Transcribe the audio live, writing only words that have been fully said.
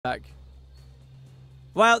back.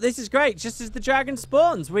 Well, this is great. Just as the dragon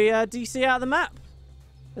spawns, we DC out of the map.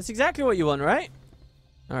 That's exactly what you want, right?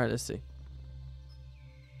 All right, let's see.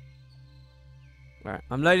 All right,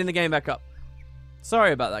 I'm loading the game back up.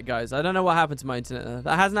 Sorry about that, guys. I don't know what happened to my internet there.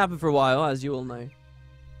 That hasn't happened for a while, as you all know.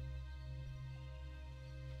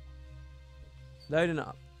 Loading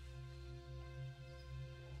up.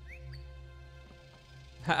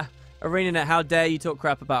 Arenanet, how dare you talk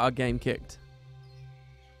crap about our game kicked?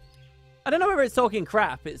 I don't know whether it's talking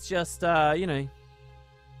crap. It's just, you know.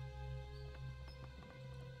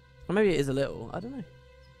 Or maybe it is a little. I don't know.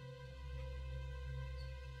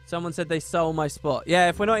 Someone said they stole my spot. Yeah,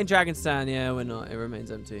 if we're not in Dragonstand, yeah, we're not. It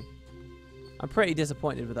remains empty. I'm pretty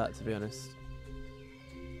disappointed with that, to be honest.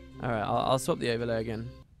 Alright, I'll swap the overlay again.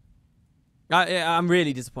 Yeah, I'm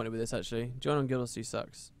really disappointed with this, actually. John on Guild Wars 2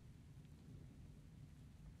 sucks.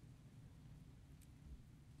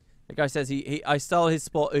 The guy says I stole his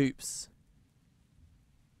spot. Oops.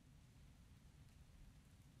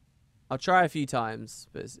 I'll try a few times,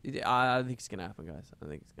 but I don't think it's gonna happen, guys. I don't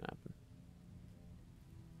think it's gonna happen.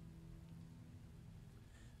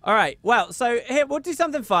 All right. Well, so here we'll do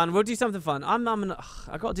something fun. We'll do something fun. I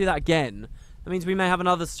got to do that again. That means we may have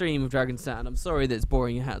another stream of Dragonstand. I'm sorry that it's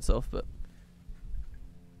boring your hats off, but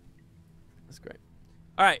that's great.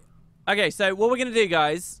 All right. Okay. So what we're gonna do,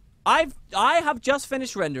 guys? I have just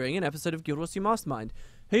finished rendering an episode of Guild Wars 2 Mastermind.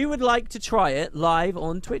 Who would like to try it live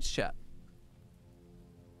on Twitch chat?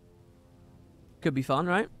 Could be fun,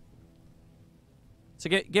 right? So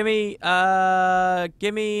give me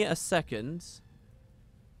a second.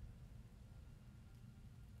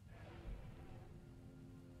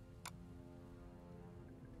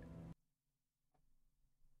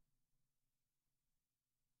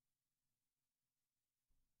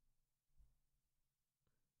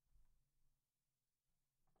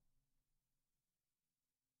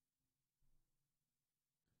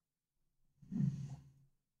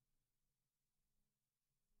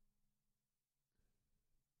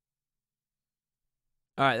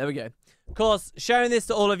 All right, there we go. Of course, showing this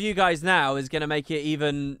to all of you guys now is going to make it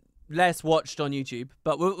even less watched on YouTube,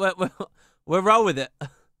 but we'll roll with it.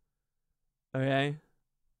 Okay?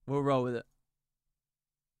 We'll roll with it.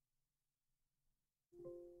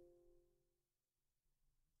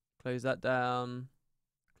 Close that down.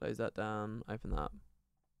 Close that down. Open that up.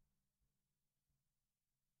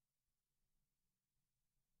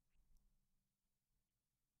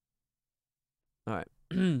 All right.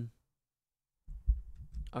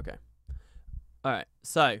 Okay. Alright,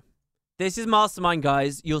 so this is Mastermind,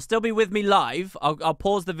 guys. You'll still be with me live. I'll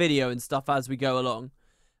pause the video and stuff as we go along.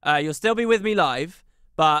 You'll still be with me live,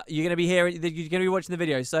 but you're gonna be hearing, you're gonna be watching the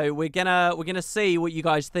video. So we're gonna see what you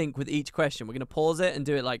guys think with each question. We're gonna pause it and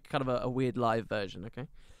do it like kind of a weird live version, okay?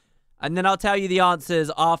 And then I'll tell you the answers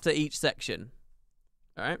after each section.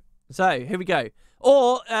 Alright? So here we go.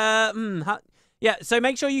 Or yeah, so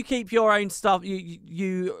make sure you keep your own stuff.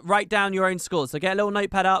 You write down your own scores. So get a little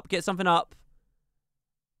notepad up, get something up.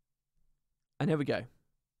 And here we go.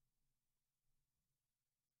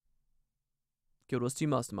 Guild Wars 2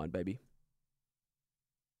 Mastermind, baby.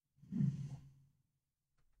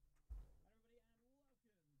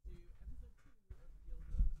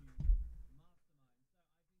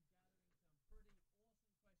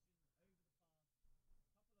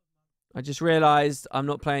 I just realized I'm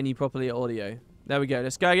not playing you properly at audio. There we go.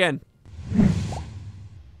 Let's go again.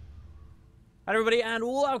 Hello, everybody, and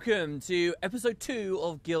welcome to episode 2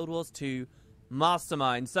 of Guild Wars 2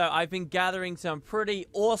 Mastermind. So I've been gathering some pretty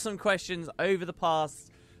awesome questions over the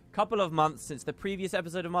past couple of months since the previous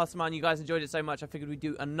episode of Mastermind. You guys enjoyed it so much, I figured we'd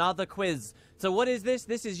do another quiz. So what is this?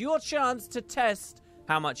 This is your chance to test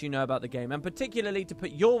how much you know about the game, and particularly to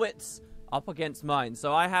put your wits up against mine.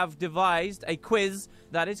 So I have devised a quiz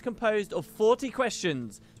that is composed of 40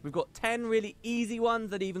 questions. We've got 10 really easy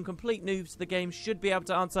ones that even complete noobs to the game should be able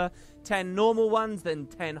to answer, 10 normal ones, then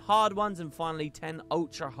 10 hard ones, and finally 10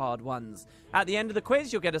 ultra hard ones. At the end of the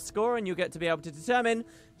quiz, you'll get a score and you'll get to be able to determine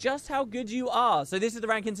just how good you are. So this is the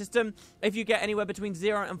ranking system. If you get anywhere between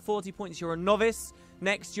 0 and 40 points, you're a novice.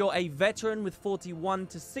 Next, you're a veteran with 41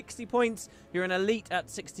 to 60 points. You're an elite at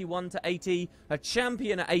 61 to 80. A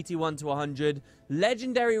champion at 81 to 100.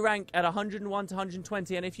 Legendary rank at 101 to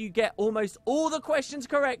 120. And if you get almost all the questions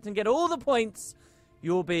correct and get all the points,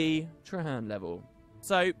 you'll be Trahan level.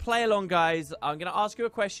 So play along, guys. I'm going to ask you a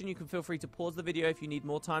question. You can feel free to pause the video if you need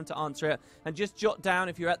more time to answer it. And just jot down,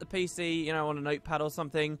 if you're at the PC, you know, on a notepad or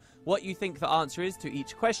something, what you think the answer is to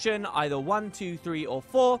each question. Either 1, 2, 3, or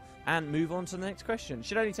 4. And move on to the next question.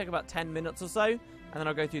 Should only take about 10 minutes or so. and then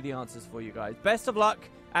I'll go through the answers for you guys. Best of luck,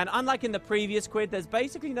 and unlike in the previous quiz, there's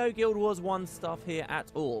basically no Guild Wars 1 stuff here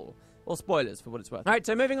at all. Or spoilers, for what it's worth. All right,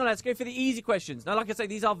 so moving on, let's go for the easy questions. Now, like I say,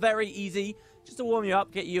 these are very easy, just to warm you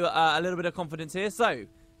up, get you a little bit of confidence here. So,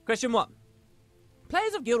 question 1.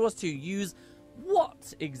 Players of Guild Wars 2 use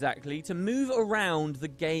what exactly to move around the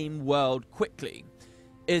game world quickly?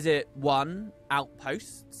 Is it 1,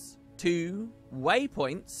 outposts, 2,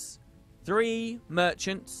 waypoints, 3,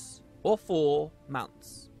 merchants, or 4,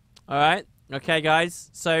 mounts? All right. Okay, guys.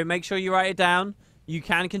 So make sure you write it down. You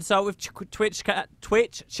can consult with Twitch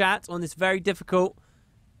chat on this very difficult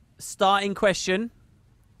starting question.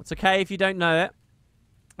 It's okay if you don't know it.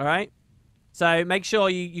 All right. So make sure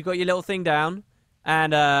you got your little thing down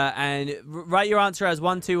and write your answer as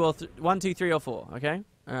 1, 2, 3, or 4. Okay.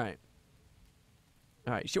 All right.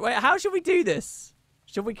 All right. How should we do this?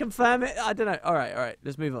 Should we confirm it? I don't know. All right. All right.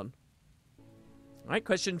 Let's move on. All right.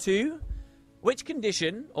 Question 2. Which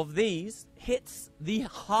condition of these hits the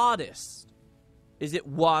hardest? Is it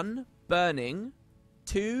 1, burning,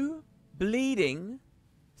 2, bleeding,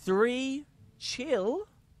 3, chill,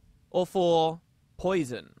 or 4,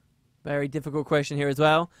 poison? Very difficult question here as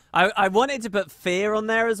well. I wanted to put fear on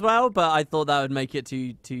there as well, but I thought that would make it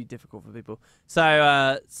too difficult for people.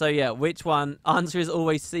 So yeah, which one? Answer is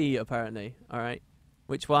always C, apparently. All right.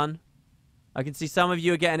 Which one? I can see some of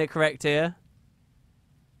you are getting it correct here.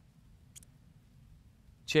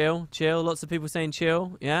 Chill. Lots of people saying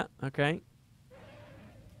chill. Yeah, okay.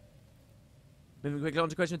 Moving quickly on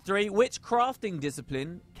to question 3. Which crafting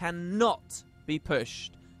discipline cannot be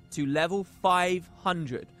pushed to level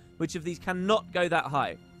 500? Which of these cannot go that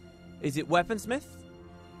high? Is it weaponsmith,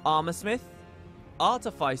 armorsmith,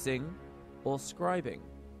 artificing, or scribing?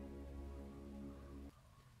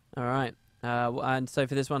 All right. And so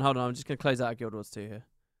for this one, hold on. I'm just going to close out Guild Wars 2 here.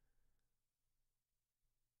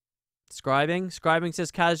 Scribing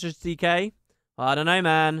says Casualty DK. I don't know,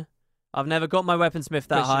 man. I've never got my weaponsmith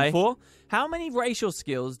that high. 4. How many racial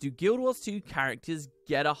skills do Guild Wars 2 characters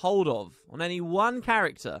get a hold of? On any one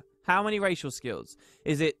character, how many racial skills?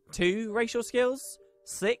 Is it 2 racial skills,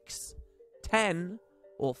 6, 10,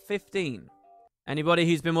 or 15? Anybody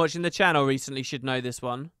who's been watching the channel recently should know this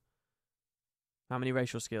one. How many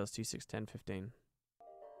racial skills? 2, 6, 10, 15.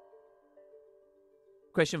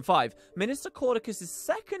 Question 5. Minister Horologicus'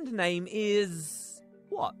 second name is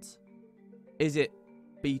what? Is it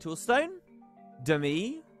Beetlestone,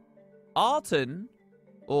 Demi, Arton,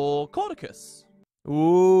 or Horologicus?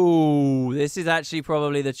 Ooh, this is actually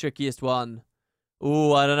probably the trickiest one.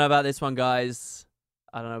 Ooh, I don't know about this one, guys.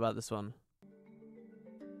 I don't know about this one.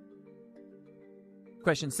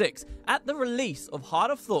 Question 6. At the release of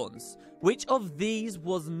Heart of Thorns, which of these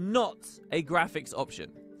was not a graphics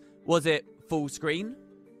option? Was it full screen,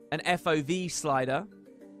 an FOV slider,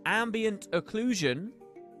 ambient occlusion,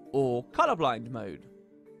 or colorblind mode?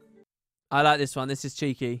 I like this one. This is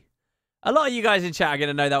cheeky. A lot of you guys in chat are going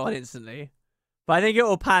to know that one instantly. But I think it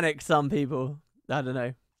will panic some people. I don't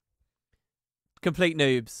know. Complete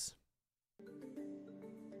noobs.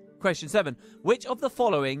 Question 7. Which of the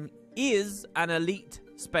following is an elite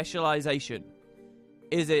specialization?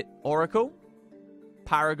 Is it Oracle,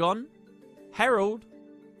 Paragon, Herald,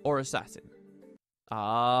 or Assassin?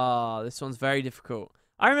 Ah, this one's very difficult.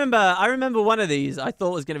 I remember one of these I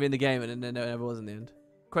thought was going to be in the game, and then it never was in the end.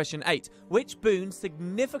 Question 8. Which boon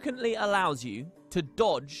significantly allows you to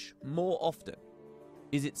dodge more often?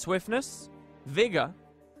 Is it swiftness, vigor,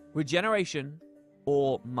 regeneration,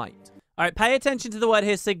 or might? All right, pay attention to the word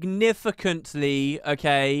here, significantly,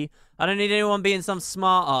 okay? I don't need anyone being some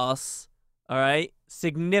smart ass, all right?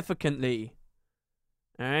 Significantly,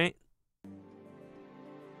 all right?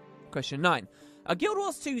 Question 9. A Guild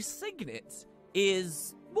Wars 2 signet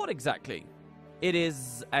is what exactly? It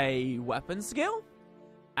is a weapon skill,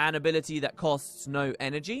 an ability that costs no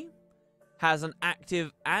energy, has an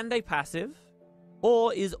active and a passive,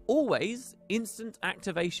 or is always instant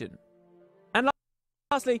activation. And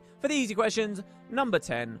lastly, for the easy questions, number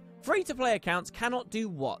 10. Free-to-play accounts cannot do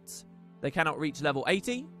what? They cannot reach level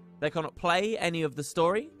 80, they cannot play any of the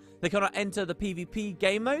story, they cannot enter the PvP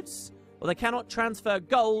game modes, or they cannot transfer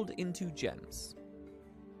gold into gems.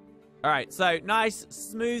 Alright, so nice,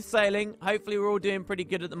 smooth sailing. Hopefully we're all doing pretty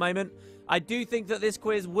good at the moment. I do think that this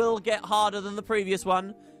quiz will get harder than the previous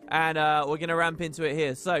one, and we're going to ramp into it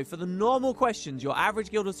here. So, for the normal questions, your average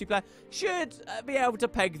Guild Wars 2 player should be able to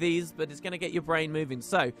peg these, but it's going to get your brain moving.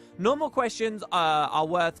 So, normal questions are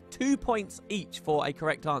worth 2 points each for a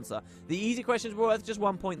correct answer. The easy questions were worth just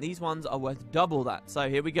 1 point. These ones are worth double that. So,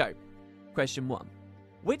 here we go. Question 1.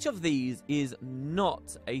 Which of these is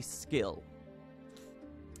not a skill?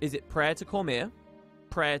 Is it Prayer to Cormyr,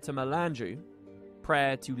 Prayer to Melandru,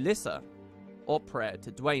 prayer to Lissa, or prayer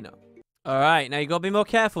to Dwayna? All right, now you got to be more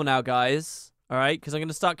careful now, guys. All right, because I'm going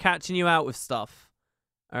to start catching you out with stuff.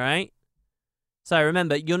 All right? So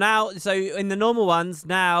remember, you're now, so in the normal ones,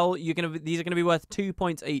 now you're going to, these are going to be worth 2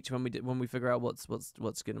 points each when we figure out what's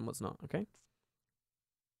good and what's not, okay?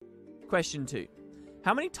 Question 2.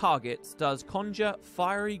 How many targets does Conjure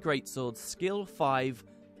Fiery Greatsword Skill 5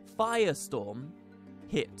 Firestorm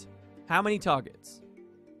hit? How many targets?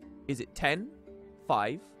 Is it 10,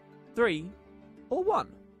 5, 3, or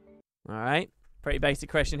 1? All right. Pretty basic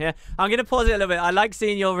question here. I'm going to pause it a little bit. I like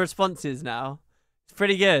seeing your responses now. It's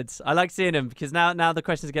pretty good. I like seeing them because now the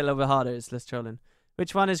questions get a little bit harder. It's less trolling.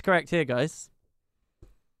 Which one is correct here, guys?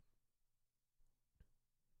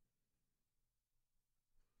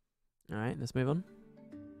 All right. Let's move on.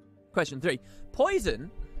 Question 3. Poison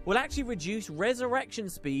will actually reduce resurrection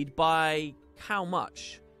speed by how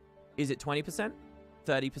much? Is it 20%,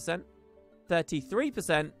 30%,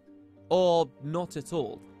 33%, or not at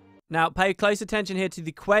all? Now, pay close attention here to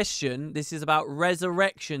the question. This is about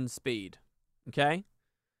resurrection speed. Okay?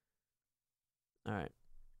 All right.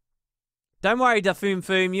 Don't worry, Dafoom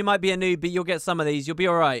Foom. You might be a noob, but you'll get some of these. You'll be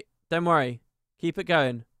all right. Don't worry. Keep it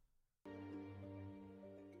going.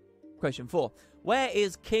 Question 4. Where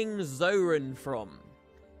is King Zoran from?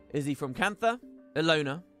 Is he from Cantha,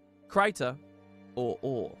 Ilona, Kryta, or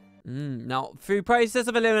Or? Now, through process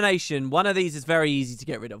of elimination, one of these is very easy to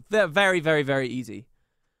get rid of. They're very, very, very easy.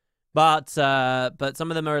 But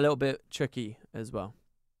some of them are a little bit tricky as well.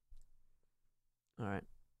 All right.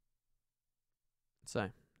 So,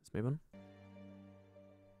 let's move on.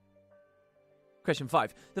 Question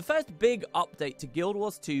 5. The first big update to Guild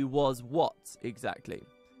Wars 2 was what exactly?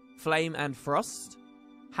 Flame and Frost,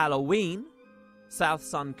 Halloween, South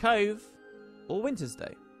Sun Cove, or Winter's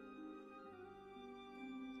Day?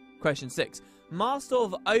 Question 6. Master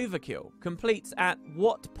of Overkill completes at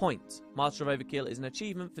what point? Master of Overkill is an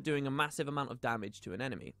achievement for doing a massive amount of damage to an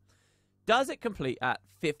enemy. Does it complete at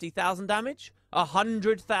 50,000 damage,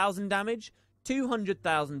 100,000 damage,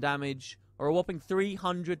 200,000 damage, or a whopping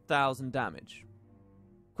 300,000 damage?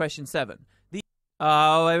 Question 7.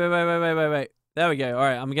 Oh, wait. There we go. All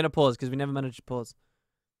right, I'm going to pause because we never managed to pause.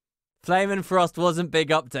 Flame and Frost wasn't big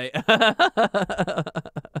update.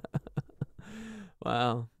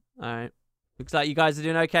 Wow. All right. Looks like you guys are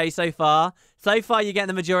doing okay so far. So far, you're getting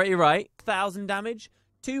the majority right. 1,000 damage,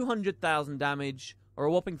 200,000 damage, or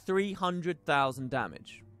a whopping 300,000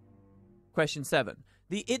 damage. Question 7.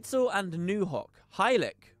 The Itzel and Nuhok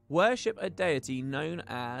Hylic worship a deity known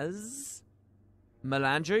as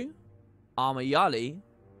Melandru, Amayali,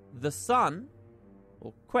 the Sun,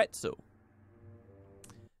 or Quetzal.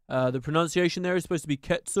 The pronunciation there is supposed to be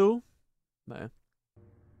Quetzal. No.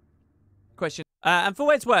 Question. And for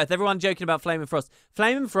what it's worth, everyone joking about Flame and Frost.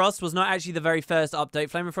 Flame and Frost was not actually the very first update.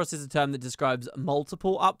 Flame and Frost is a term that describes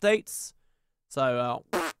multiple updates. So,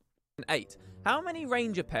 8. How many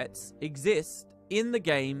ranger pets exist in the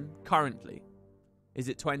game currently? Is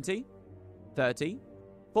it 20, 30,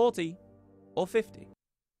 40, or 50?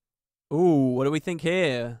 Ooh, what do we think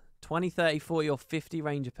here? 20, 30, 40, or 50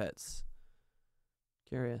 ranger pets?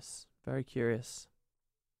 Curious. Very curious.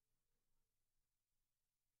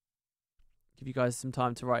 Give you guys some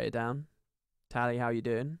time to write it down. Tally, how you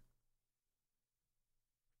doing?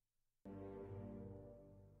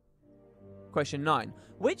 Question 9.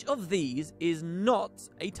 Which of these is not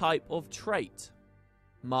a type of trait?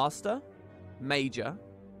 Master, Major,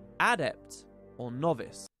 Adept, or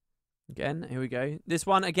Novice? Again, here we go. This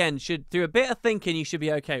one, again, should, through a bit of thinking, you should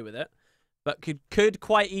be okay with it. But could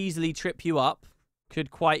quite easily trip you up.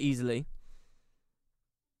 Could quite easily.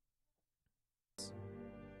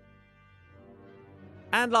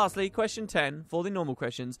 And lastly, question 10, for the normal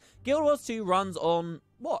questions. Guild Wars 2 runs on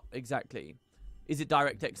what exactly? Is it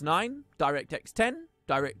DirectX 9, DirectX 10,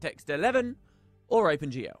 DirectX 11, or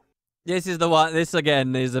OpenGL? This is the one. This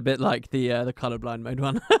again is a bit like the colorblind mode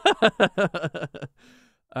one.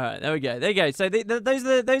 All right, there we go. There you go. So those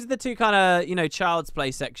are the two kind of child's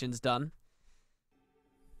play sections done.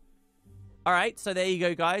 All right, so there you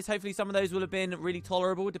go, guys. Hopefully some of those will have been really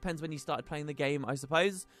tolerable. Depends when you started playing the game, I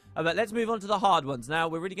suppose. But let's move on to the hard ones. Now,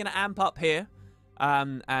 we're really going to amp up here.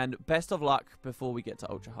 And best of luck before we get to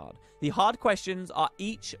ultra hard. The hard questions are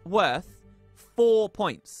each worth 4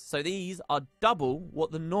 points. So these are double what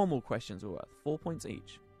the normal questions are worth. 4 points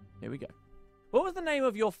each. Here we go. What was the name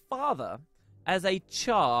of your father as a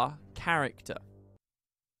Char character?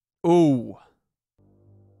 Ooh.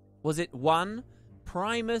 Was it 1...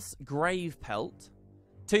 Primus Gravepelt,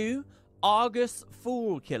 2. Argus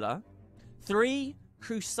Fool Killer, 3.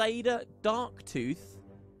 Crusader Darktooth,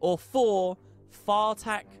 or 4.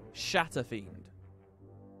 Fartak Shatterfiend?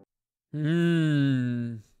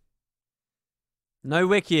 No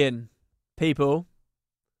Wikian, people.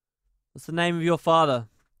 What's the name of your father?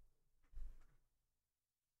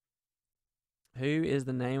 Who is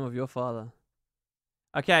the name of your father?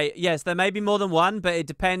 Okay, yes, there may be more than one, but it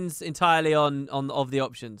depends entirely on of the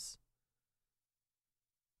options.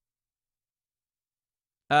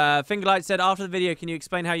 Fingerlight said, after the video, can you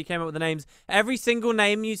explain how you came up with the names? Every single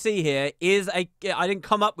name you see here is a... I didn't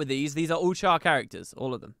come up with these. These are all char characters.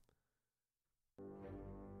 All of them.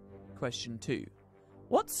 Question 2.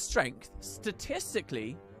 What strength,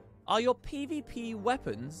 statistically, are your PvP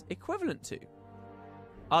weapons equivalent to?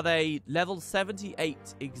 Are they level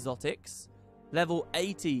 78 exotics, level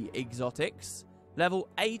 80 exotics, level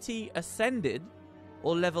 80 ascended,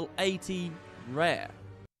 or level 80 rare?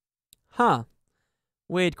 Huh.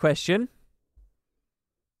 Weird question.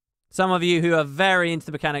 Some of you who are very into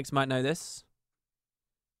the mechanics might know this.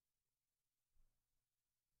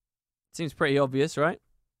 Seems pretty obvious, right?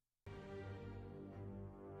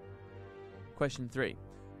 Question 3.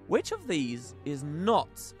 Which of these is not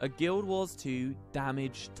a Guild Wars 2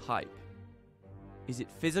 damage type? Is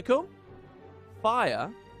it physical,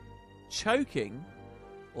 fire, choking,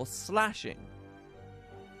 or slashing?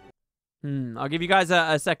 I'll give you guys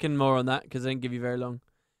a second more on that because I didn't give you very long.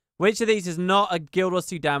 Which of these is not a Guild Wars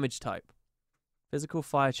 2 damage type? Physical,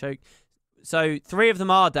 fire, choke. So 3 of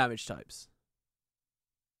them are damage types.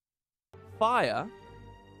 Fire,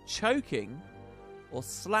 choking, or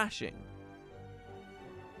slashing?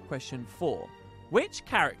 Question 4. Which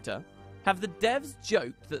character have the devs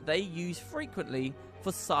joked that they use frequently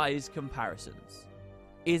for size comparisons?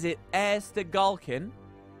 Is it Aster Galkin,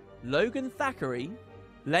 Logan Thackeray,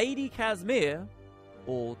 Lady Casimir,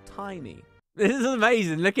 or Tiny? This is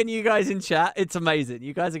amazing. Look at you guys in chat. It's amazing.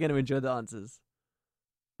 You guys are going to enjoy the answers.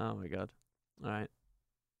 Oh my god. Alright.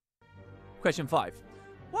 Question 5.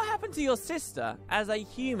 What happened to your sister as a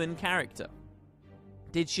human character?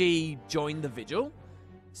 Did she join the Vigil?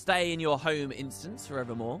 Stay in your home instance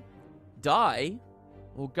forevermore? Die?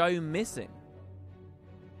 Or go missing?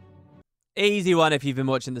 Easy one if you've been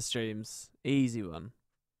watching the streams. Easy one.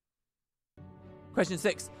 Question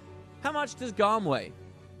 6. How much does Garm weigh?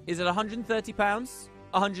 Is it 130 pounds,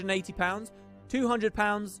 180 pounds, 200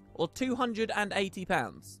 pounds, or 280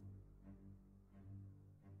 pounds?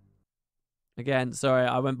 Again, sorry,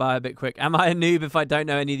 I went by a bit quick. Am I a noob if I don't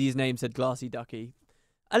know any of these names, said Glassy Ducky.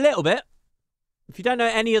 A little bit. If you don't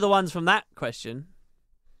know any of the ones from that question.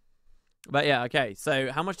 But yeah, okay.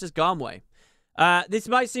 So how much does Garm weigh? This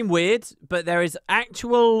might seem weird, but there is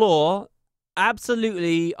actual law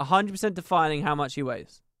absolutely 100% defining how much he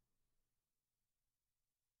weighs.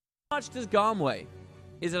 How much does Garm weigh?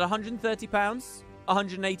 Is it 130 pounds,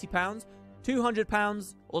 180 pounds, 200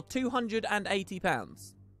 pounds, or 280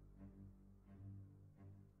 pounds?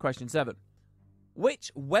 Question 7.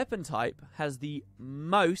 Which weapon type has the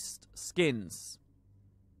most skins?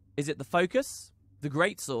 Is it the focus, the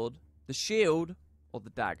greatsword, the shield, or the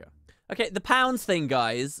dagger? Okay, the pounds thing,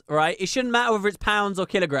 guys, right? It shouldn't matter whether it's pounds or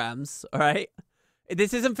kilograms, all right?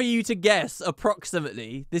 This isn't for you to guess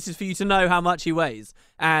approximately. This is for you to know how much he weighs.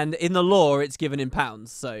 And in the lore, it's given in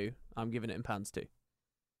pounds, so I'm giving it in pounds too.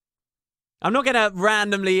 I'm not going to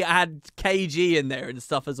randomly add kg in there and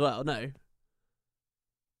stuff as well, no.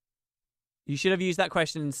 You should have used that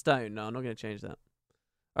question in stone. No, I'm not going to change that.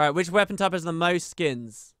 All right, which weapon type has the most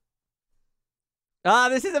skins? Ah,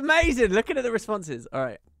 this is amazing. Looking at the responses. All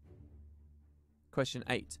right. Question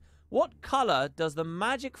 8. What color does the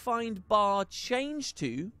magic find bar change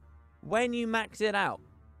to when you max it out?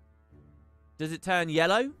 Does it turn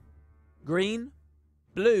yellow, green,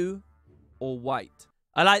 blue, or white?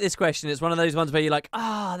 I like this question. It's one of those ones where you're like,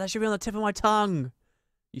 that should be on the tip of my tongue.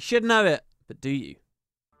 You should know it, but do you?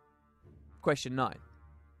 Question 9.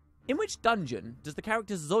 In which dungeon does the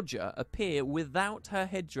character Zodja appear without her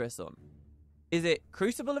headdress on? Is it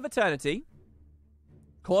Crucible of Eternity,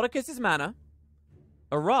 Horologicus' Manor,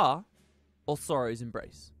 Ara, or Sorrow's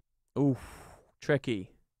Embrace? Oof,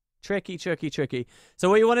 tricky. Tricky, tricky, tricky. So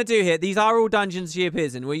what you want to do here, these are all dungeons she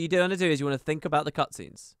appears in. What you want to do is you want to think about the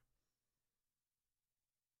cutscenes.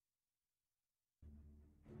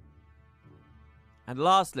 And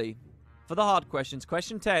lastly, for the hard questions,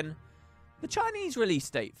 question 10. The Chinese release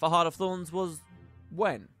date for Heart of Thorns was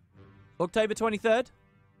when? October 23rd?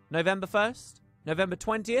 November 1st? November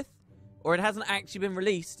 20th? Or it hasn't actually been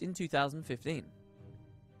released in 2015?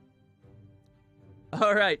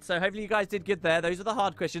 Alright, so hopefully you guys did good there. Those are the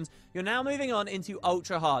hard questions. You're now moving on into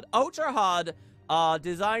Ultra Hard. Ultra Hard are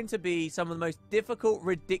designed to be some of the most difficult,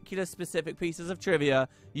 ridiculous, specific pieces of trivia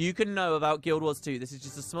you can know about Guild Wars 2. This is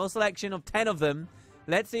just a small selection of 10 of them.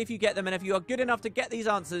 Let's see if you get them. And if you are good enough to get these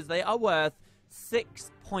answers, they are worth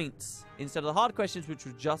 6 points instead of the hard questions, which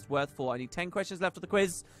were just worth 4. I need 10 questions left of the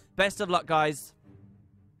quiz. Best of luck, guys.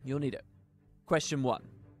 You'll need it. Question 1.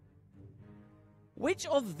 Which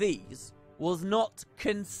of these was not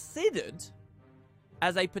considered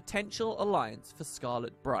as a potential alliance for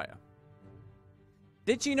Scarlet Briar?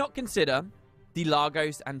 Did she not consider the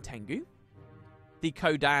Lagos and Tengu, the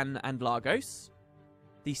Kodan and Lagos,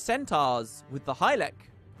 the Centaurs with the Hylek,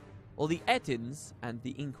 or the Etins and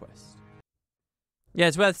the Inquest? Yeah,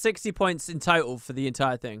 it's worth 60 points in total for the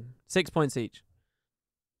entire thing. 6 points each.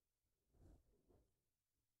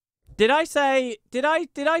 Did I say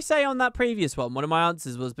on that previous one of my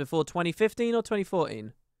answers was before 2015 or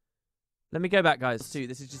 2014? Let me go back, guys, too.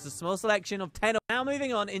 This is just a small selection of 10. Now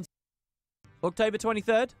moving on into October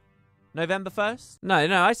 23rd? November 1st? No,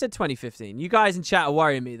 I said 2015. You guys in chat are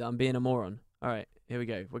worrying me that I'm being a moron. All right, here we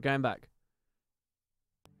go. We're going back.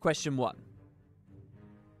 Question 1.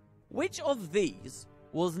 Which of these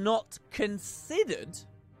was not considered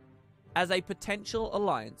as a potential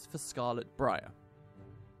alliance for Scarlet Briar?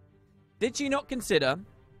 Did she not consider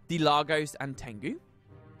the Lagos and Tengu,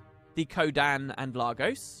 the Kodan and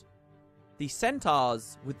Lagos, the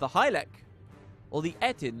Centaurs with the Hylek, or the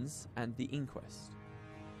Etins and the Inquest?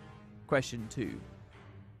 Question 2.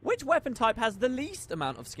 Which weapon type has the least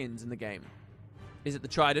amount of skins in the game? Is it the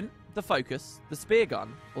Trident, the Focus, the Spear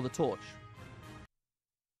Gun, or the Torch?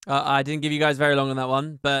 I didn't give you guys very long on that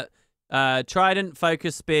one, but Trident,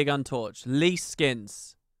 Focus, Spear Gun, Torch. Least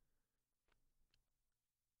skins.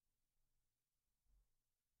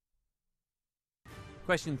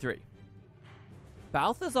 Question 3.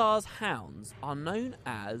 Balthazar's hounds are known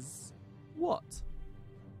as what?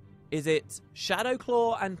 Is it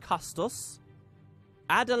Shadowclaw and Custos,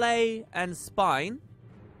 Adelaide and Spine,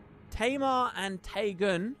 Tamar and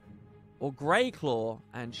Taegun, or Greyclaw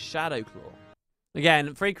and Shadowclaw?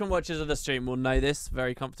 Again, frequent watchers of the stream will know this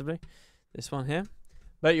very comfortably. This one here.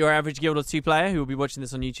 But your average Guild Wars 2 player who will be watching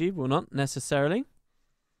this on YouTube will not necessarily.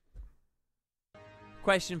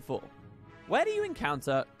 Question 4. Where do you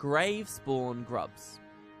encounter grave spawn grubs?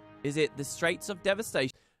 Is it the Straits of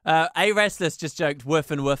Devastation? A Restless just joked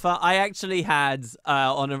woof and woofer. I actually had,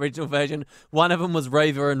 on original version, one of them was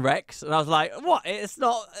Rover and Rex. And I was like, what? It's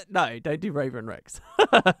not... No, don't do Rover and Rex.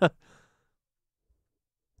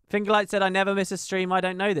 Fingerlight said, I never miss a stream. I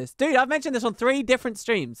don't know this. Dude, I've mentioned this on 3 different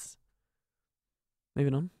streams.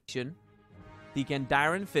 Moving on. The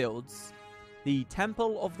Gendaran Fields, the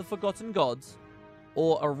Temple of the Forgotten Gods,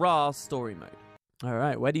 or a Ra story mode. All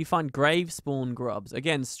right, where do you find grave spawn grubs?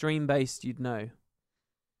 Again, stream-based, you'd know.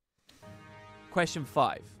 Question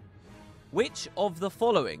 5. Which of the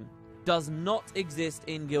following does not exist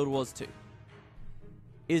in Guild Wars 2?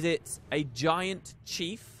 Is it a giant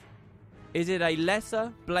chief? Is it a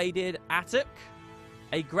lesser bladed Attic?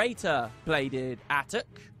 A greater bladed Attic?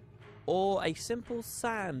 Or a simple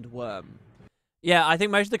sandworm? Yeah, I think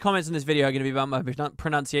most of the comments in this video are going to be about my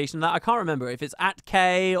pronunciation of that. I can't remember if it's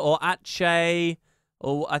Atke or Atche,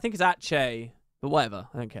 or I think it's Atche, but whatever,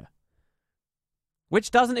 I don't care. Which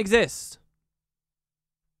doesn't exist?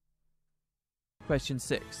 Question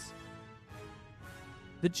 6.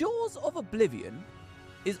 The Jaws of Oblivion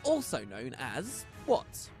is also known as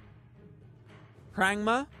what?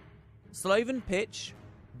 Prangma, Sloven Pitch,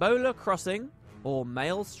 Bowler Crossing, or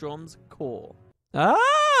Maelstrom's Core?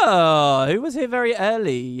 Oh, who was here very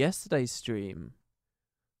early yesterday's stream?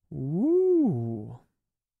 Ooh.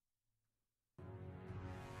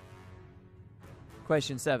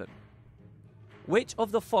 Question 7. Which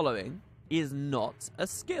of the following is not a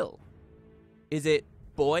skill? Is it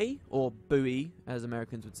Boy, or Buoy, as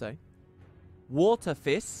Americans would say, Water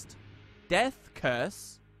Fist, Death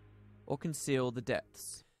Curse, or Conceal the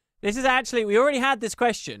Depths? This is actually, we already had this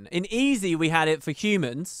question. In easy, we had it for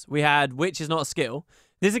humans. We had which is not a skill.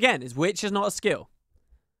 This again is which is not a skill.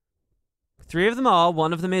 3 of them are,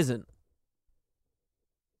 1 of them isn't.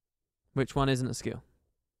 Which one isn't a skill?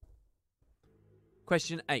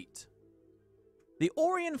 Question 8. The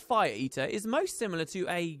Orion Fire Eater is most similar to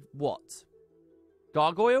a what?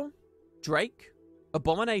 Gargoyle, Drake,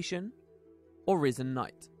 Abomination, or Risen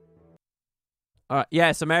Knight? Alright,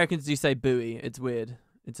 yes, Americans do say buoy. It's weird.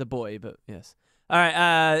 It's a boy, but yes.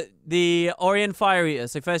 Alright, the Orion Fire Eater.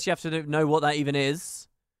 So first you have to know what that even is.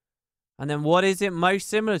 And then what is it most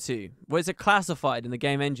similar to? What is it classified in the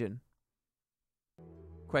game engine?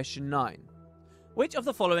 Question 9. Which of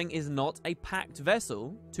the following is not a packed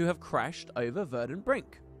vessel to have crashed over Verdant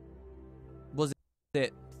Brink? Was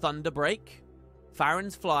it Thunderbreak,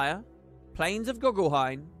 Farron's Flyer, Plains of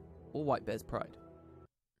Gogglheim, or White Bear's Pride?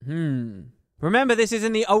 Remember, this is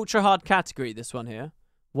in the ultra hard category, this one here.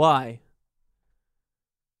 Why?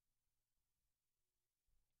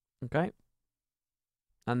 Okay.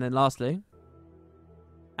 And then lastly.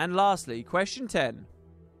 And lastly, question 10.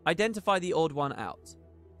 Identify the odd one out.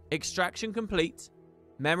 Extraction complete.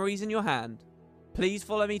 Memories in your hand. Please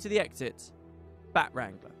follow me to the exit. Bat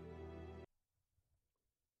Wrangler.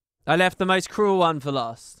 I left the most cruel one for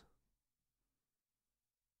last.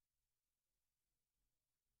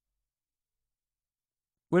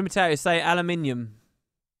 Will Mateo say aluminium?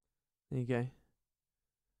 There you go.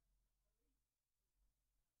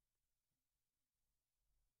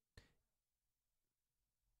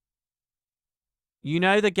 You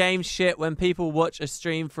know the game's shit when people watch a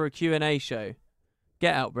stream for a Q&A show.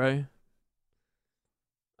 Get out, bro.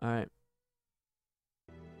 Alright.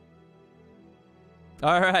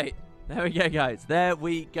 Alright. There we go, guys. There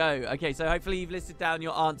we go. Okay, so hopefully you've listed down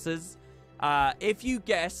your answers. If you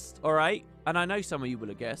guessed, alright, and I know some of you will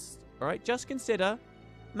have guessed, alright, just consider,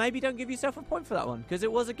 maybe don't give yourself a point for that one, because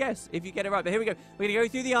it was a guess if you get it right. But here we go. We're going to go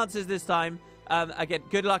through the answers this time. Again,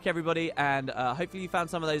 good luck, everybody, and hopefully you found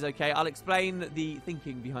some of those okay. I'll explain the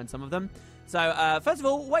thinking behind some of them. So, first of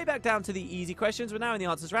all, way back down to the easy questions. We're now in the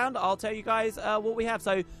answers round. I'll tell you guys what we have.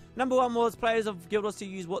 So, number 1 was players of Guild Wars 2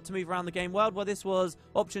 use what to move around the game world? Well, this was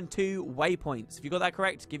option 2, waypoints. If you got that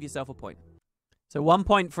correct, give yourself a point. So, 1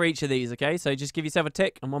 point for each of these, okay? So, just give yourself a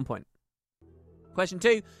tick and 1 point. Question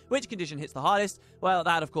 2, which condition hits the hardest? Well,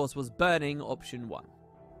 that, of course, was burning, option 1.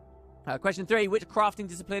 Question 3, which crafting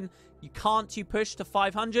discipline you push to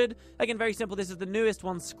 500? Again, very simple. This is the newest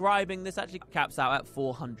one, scribing. This actually caps out at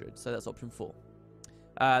 400, so that's option 4.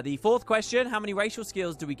 The 4th question, how many racial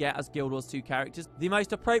skills do we get as Guild Wars 2 characters? The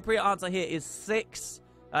most appropriate answer here is 6.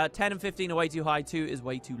 10 and 15 are way too high, 2 is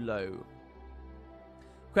way too low.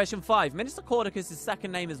 Question 5, Minister Cordicus'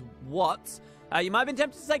 second name is what? You might have been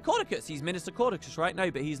tempted to say Cordicus. He's Minister Cordicus, right? No,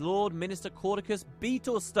 but he's Lord Minister Cordicus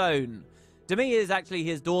Beetlestone. Demi is actually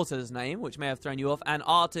his daughter's name, which may have thrown you off, and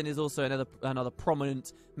Arton is also another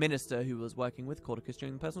prominent minister who was working with Cordicus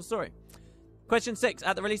during the personal story. Question 6.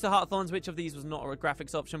 At the release of Heartthorns, which of these was not a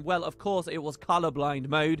graphics option? Well, of course, it was colorblind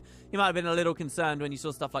mode. You might have been a little concerned when you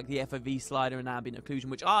saw stuff like the FOV slider and ambient occlusion,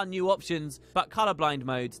 which are new options, but colorblind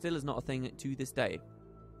mode still is not a thing to this day.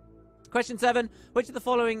 Question 7. Which of the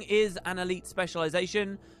following is an elite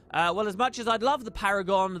specialization? Well, as much as I'd love the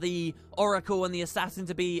Paragon, the Oracle, and the Assassin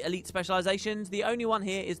to be elite specializations, the only one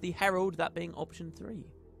here is the Herald, that being option 3.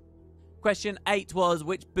 Question 8 was,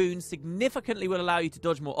 which boon significantly will allow you to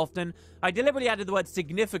dodge more often? I deliberately added the word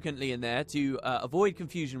significantly in there to avoid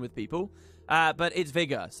confusion with people, but it's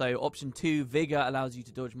Vigor. So option 2, Vigor, allows you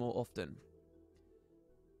to dodge more often.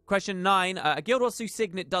 Question 9, a Guild Wars 2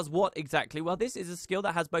 Signet does what exactly? Well, this is a skill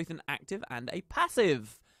that has both an active and a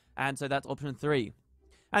passive, and so that's option 3.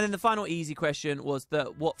 And then the final easy question was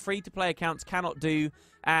that what free-to-play accounts cannot do,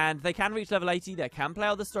 and they can reach level 80, they can play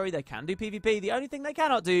out the story, they can do PvP. The only thing they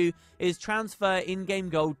cannot do is transfer in-game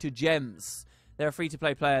gold to gems. They're a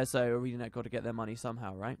free-to-play player, so Arenanet got to get their money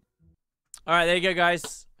somehow, right? All right, there you go,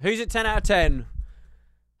 guys. Who's at 10 out of 10?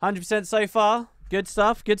 100% so far. Good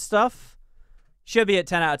stuff, good stuff. Should be at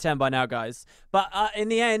 10 out of 10 by now, guys. But in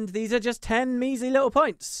the end, these are just 10 measly little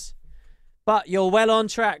points. But you're well on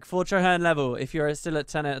track for Traherne level if you're still at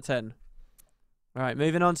 10 out of 10. All right,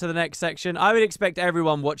 moving on to the next section. I would expect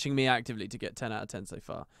everyone watching me actively to get 10 out of 10 so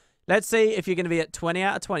far. Let's see if you're going to be at 20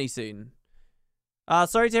 out of 20 soon.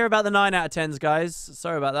 Sorry to hear about the 9 out of 10s, guys.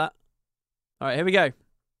 Sorry about that. All right, here we go.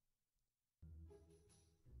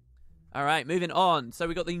 All right, moving on. So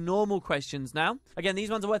we got the normal questions now. Again, these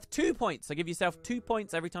ones are worth 2 points. So give yourself 2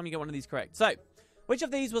 points every time you get one of these correct. So, which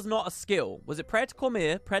of these was not a skill? Was it Prayer to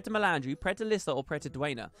Cormyr, Prayer to Melandru, Prayer to Lissa, or Prayer to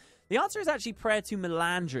Dwayna? The answer is actually Prayer to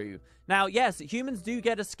Melandru. Now, yes, humans do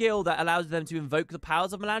get a skill that allows them to invoke the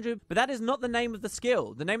powers of Melandru, but that is not the name of the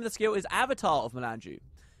skill. The name of the skill is Avatar of Melandru.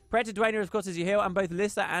 Prayer to Dwayna, of course, is your heal, and both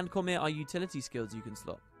Lissa and Cormyr are utility skills you can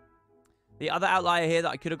slot. The other outlier here that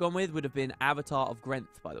I could have gone with would have been Avatar of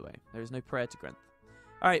Grenth, by the way. There is no Prayer to Grenth.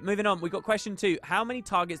 All right, moving on. We've got question 2. How many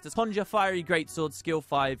targets does Conjure Fiery Greatsword Skill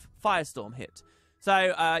 5 Firestorm hit?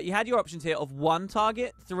 So you had your options here of 1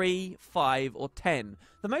 target, 3, 5, or 10.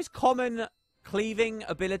 The most common cleaving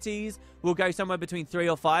abilities will go somewhere between 3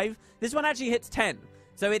 or 5. This one actually hits 10.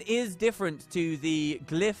 So it is different to the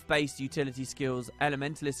glyph-based utility skills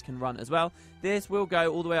Elementalists can run as well. This will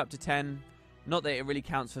go all the way up to 10. Not that it really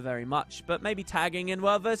counts for very much, but maybe tagging in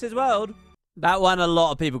World versus World. That one a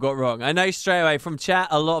lot of people got wrong. I know straight away from chat,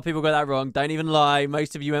 a lot of people got that wrong. Don't even lie.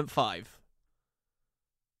 Most of you went 5.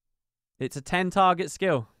 It's a 10 target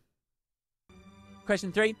skill.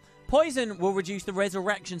 Question 3. Poison will reduce the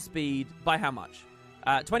resurrection speed by how much?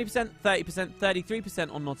 20%, 30%,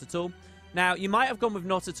 33%, or not at all? Now, you might have gone with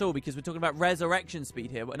not at all because we're talking about resurrection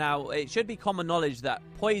speed here. But now, it should be common knowledge that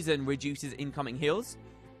poison reduces incoming heals.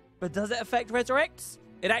 But does it affect resurrects?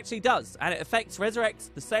 It actually does. And it affects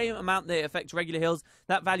resurrects the same amount that it affects regular heals.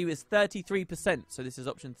 That value is 33%. So this is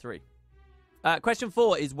option 3. Question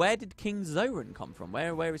 4 is, where did King Zoran come from?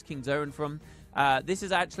 Where is King Zoran from? This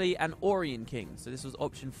is actually an Orion king. So this was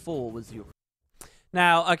option 4 was your...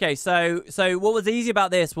 Now, okay, so what was easy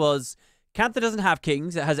about this was... Cantha doesn't have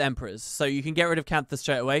kings, it has emperors, so you can get rid of Cantha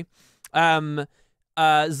straight away.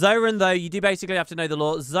 Zoran, though, you do basically have to know the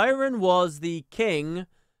law. Zoran was the king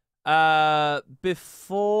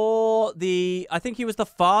before the... I think he was the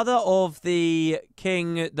father of the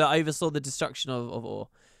king that oversaw the destruction of Or.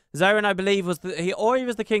 Zoran, I believe, was the... he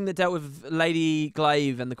was the king that dealt with Lady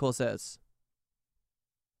Glaive and the Corsairs.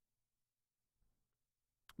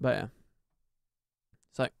 But yeah.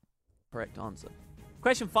 So, correct answer.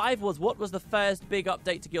 Question 5 was, what was the first big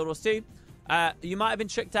update to Guild Wars 2? You might have been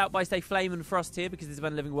tricked out by, say, Flame and Frost here because this is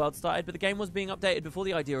when Living World started, but the game was being updated before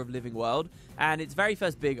the idea of Living World, and its very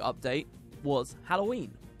first big update was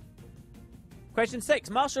Halloween. Question 6,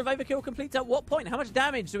 Master of Overkill completes at what point? How much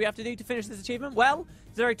damage do we have to do to finish this achievement? Well,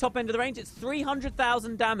 it's the very top end of the range. It's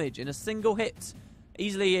 300,000 damage in a single hit.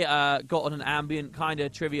 Easily got on an ambient, kind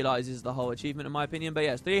of trivializes the whole achievement, in my opinion, but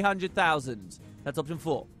yes, 300,000. That's option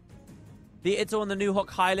 4. The Itzel and the Nuhok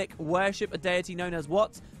Hylic worship a deity known as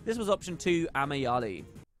what? This was option 2, Amayali.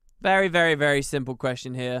 Very, very, very simple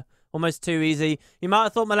question here. Almost too easy. You might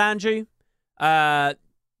have thought Melandru.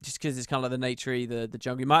 Just because it's kind of like the naturey, the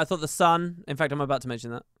jungle. You might have thought the sun. In fact, I'm about to mention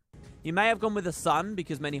that. You may have gone with the sun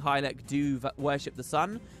because many Hylic do worship the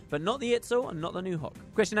sun, but not the Itzel and not the Nuhok.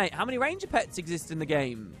 Question 8. How many ranger pets exist in the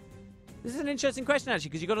game? This is an interesting question, actually,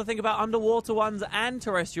 because you've got to think about underwater ones and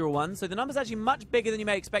terrestrial ones. So the number's actually much bigger than you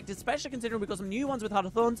may expect, especially considering we've got some new ones with Heart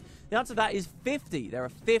of Thorns. The answer to that is 50. There are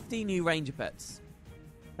 50 new ranger pets.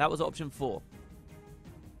 That was option 4.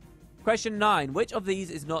 Question 9. Which of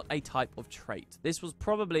these is not a type of trait? This was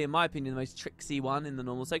probably, in my opinion, the most tricksy one in the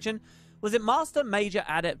normal section. Was it Master, Major,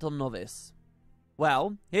 Adept, or Novice?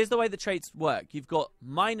 Well, here's the way the traits work. You've got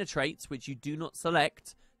minor traits, which you do not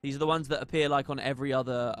select. These are the ones that appear like on every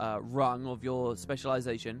other rung of your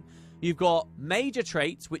specialization. You've got major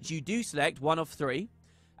traits, which you do select, 1 of 3.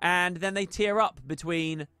 And then they tier up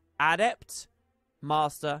between Adept,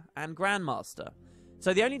 Master, and Grandmaster.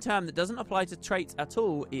 So the only term that doesn't apply to traits at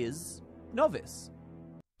all is Novice.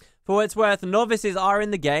 For what it's worth, Novices are in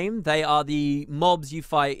the game. They are the mobs you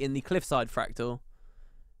fight in the Cliffside Fractal.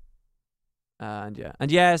 And yeah.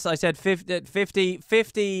 And yes, I said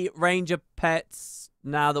 50 ranger pets...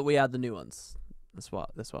 Now that we add the new ones. That's what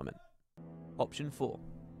I meant. Option 4.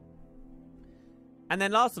 And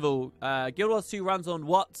then last of all, Guild Wars 2 runs on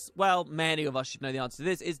what? Well, many of us should know the answer to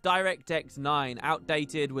this. It's DirectX 9.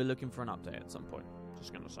 Outdated. We're looking for an update at some point.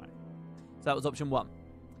 Just going to say. So that was option 1.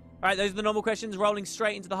 Alright, those are the normal questions. Rolling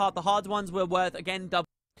straight into the hard. The hard ones were worth, again, double.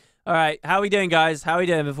 Alright, how are we doing, guys? How are we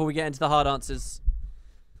doing before we get into the hard answers?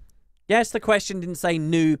 Yes, the question didn't say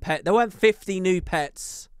new pet. There weren't 50 new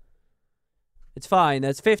pets. It's fine.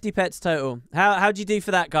 There's 50 pets total. How'd you do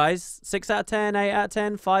for that, guys? 6 out of 10, 8 out of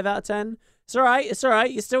 10, 5 out of 10? It's alright. It's alright.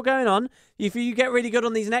 You're still going on. If you get really good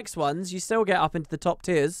on these next ones, you still get up into the top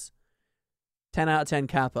tiers. 10 out of 10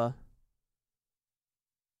 Kappa.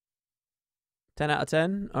 10 out of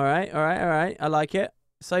 10. Alright, alright, alright. I like it.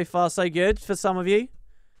 So far, so good for some of you.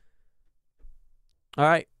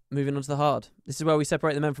 Alright, moving on to the hard. This is where we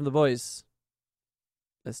separate the men from the boys.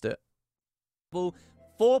 Let's do it. Well,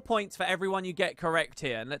 4 points for everyone you get correct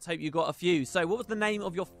here, and let's hope you got a few. So, what was the name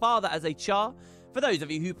of your father as a Char? For those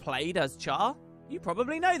of you who played as Char, you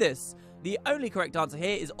probably know this. The only correct answer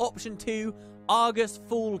here is option 2, Argus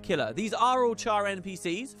Fool Killer. These are all Char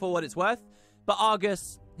NPCs, for what it's worth, but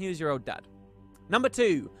Argus, he was your old dad. Number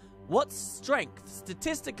 2, what strength,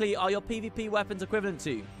 statistically, are your PvP weapons equivalent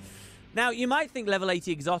to? Now, you might think level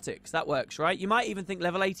 80 exotics. That works, right? You might even think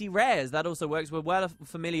level 80 rares. That also works. We're well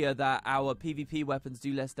familiar that our PvP weapons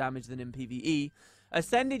do less damage than in PvE.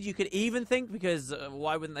 Ascended, you could even think, because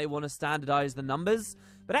why wouldn't they want to standardize the numbers?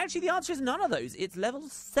 But actually, the answer is none of those. It's level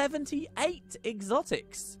 78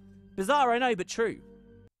 exotics. Bizarre, I know, but true.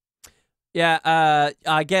 Yeah,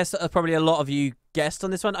 I guess probably a lot of you guessed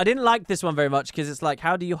on this one. I didn't like this one very much, because it's like,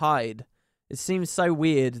 how do you hide? It seems so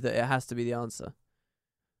weird that it has to be the answer.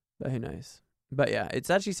 But who knows? But yeah,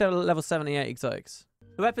 it's actually level 78 exotics.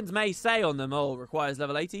 The weapons may say on them, oh, requires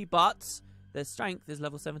level 80, but their strength is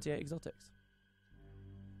level 78 exotics.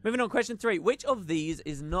 Moving on, question 3. Which of these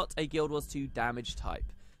is not a Guild Wars 2 damage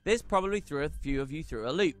type? this probably threw a few of you through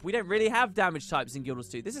a loop. We don't really have damage types in Guild Wars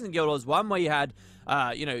 2. This isn't Guild Wars 1 where you had,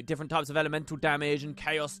 you know, different types of elemental damage and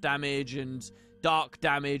chaos damage and dark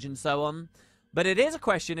damage and so on. But it is a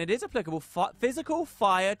question. It is applicable. Physical,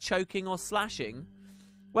 fire, choking, or slashing.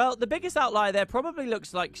 Well, the biggest outlier there probably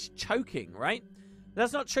looks like choking, right?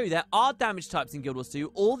 That's not true. There are damage types in Guild Wars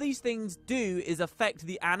 2. All these things do is affect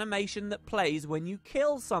the animation that plays when you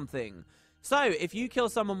kill something. So, if you kill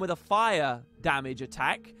someone with a fire damage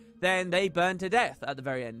attack, then they burn to death at the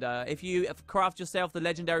very end. If you craft yourself the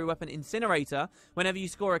legendary weapon Incinerator, whenever you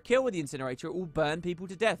score a kill with the Incinerator, it will burn people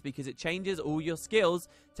to death because it changes all your skills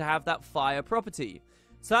to have that fire property.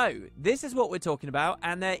 So, this is what we're talking about,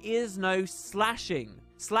 and there is no slashing.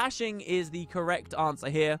 Slashing is the correct answer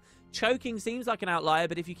here. Choking seems like an outlier,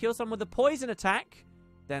 but if you kill someone with a poison attack,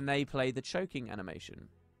 then they play the choking animation.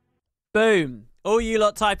 Boom. All you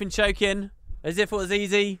lot typing choking as if it was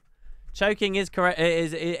easy. Choking is correct.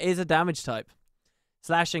 It is a damage type.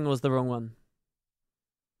 Slashing was the wrong one.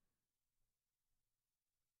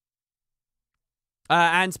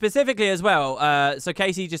 And specifically as well, so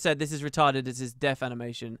Casey just said this is retarded. This is death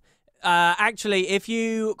animation. Actually, if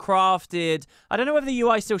you crafted, I don't know whether the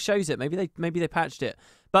UI still shows it. Maybe they patched it.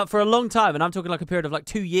 But for a long time, and I'm talking like a period of like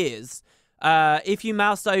 2 years, if you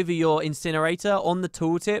moused over your Incinerator on the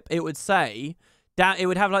tooltip, it would say, it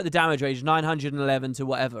would have like the damage range, 911 to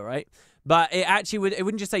whatever, right? But it actually it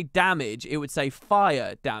wouldn't just say damage, it would say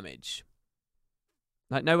fire damage.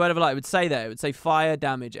 Like no word of a lie, it would say there, it would say fire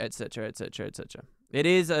damage, etc, etc, etc. It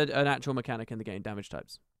is an actual mechanic in the game, damage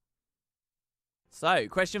types. So,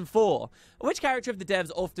 question 4. Which character of the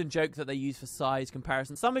devs often joke that they use for size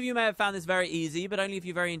comparison? Some of you may have found this very easy, but only if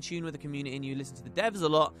you're very in tune with the community and you listen to the devs a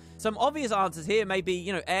lot. Some obvious answers here may be,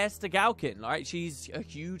 you know, Esther Galkin, right? She's a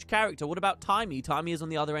huge character. What about Timey? Timey is on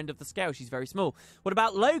the other end of the scale. She's very small. What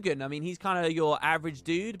about Logan? I mean, he's kind of your average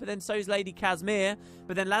dude, but then so's Lady Casimir.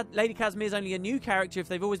 But then Lady Casimir is only a new character. If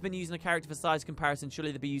they've always been using a character for size comparison,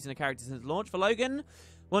 surely they'll be using a character since launch. For Logan,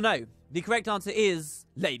 well, no. The correct answer is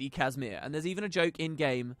Lady Casimir. And there's even a joke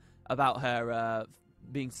in-game about her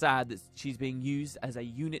being sad that she's being used as a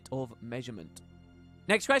unit of measurement.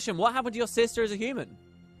 Next question. What happened to your sister as a human?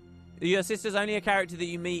 Your sister's only a character that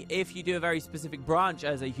you meet if you do a very specific branch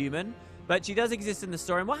as a human. But she does exist in the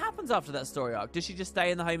story. And what happens after that story arc? Does she just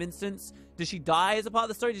stay in the home instance? Does she die as a part of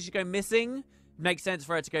the story? Does she go missing? Makes sense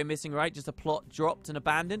for her to go missing, right? Just a plot dropped and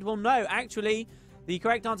abandoned? Well, no. Actually, the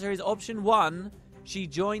correct answer is option 1. She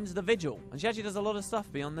joins the Vigil. And she actually does a lot of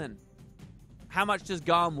stuff beyond then. How much does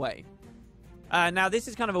Garm weigh? Now, this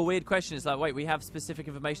is kind of a weird question. It's like, wait, we have specific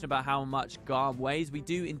information about how much Garm weighs. We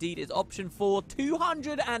do indeed. It's option 4,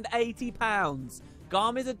 280 pounds.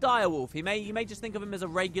 Garm is a direwolf. You may just think of him as a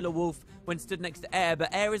regular wolf when stood next to Air,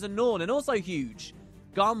 but Air is a Norn and also huge.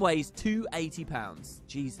 Garm weighs 280 pounds.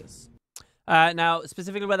 Jesus. Now,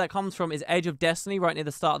 specifically where that comes from is Edge of Destiny, right near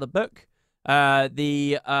the start of the book.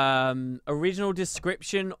 The original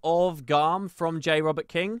description of Garm from J. Robert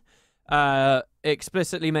King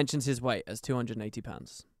explicitly mentions his weight as 280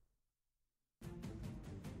 pounds.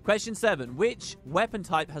 Question 7. Which weapon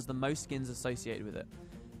type has the most skins associated with it?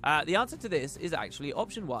 The answer to this is actually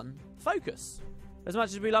option 1, Focus. As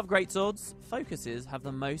much as we love greatswords, Focuses have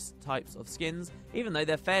the most types of skins, even though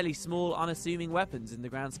they're fairly small, unassuming weapons in the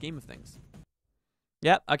grand scheme of things.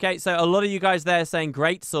 Yep, okay, so a lot of you guys there saying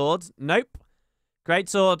greatsword. Nope.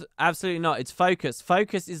 Greatsword, absolutely not. It's Focus.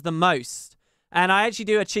 Focus is the most. And I actually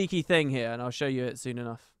do a cheeky thing here, and I'll show you it soon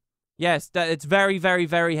enough. Yes, it's very, very,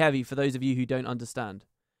 very heavy for those of you who don't understand.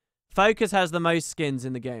 Focus has the most skins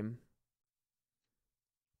in the game.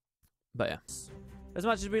 But yeah. As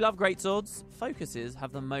much as we love greatswords, Focuses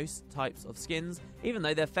have the most types of skins, even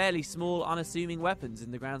though they're fairly small, unassuming weapons in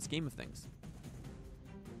the grand scheme of things.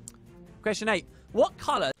 Question 8. What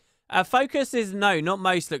color? Focuses, no, not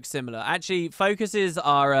most look similar. Actually, Focuses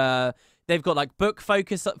are, they've got like book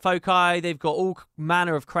focus foci. They've got all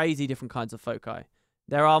manner of crazy different kinds of foci.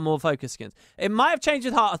 There are more Focus skins. It might have changed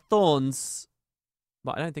with Heart of Thorns,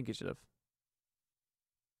 but I don't think it should have.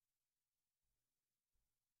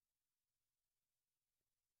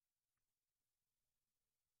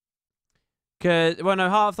 Well, no,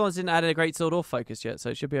 Heart of Thorns didn't add a greatsword or Focus yet, so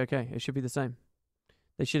it should be okay. It should be the same.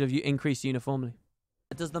 They should have increased uniformly.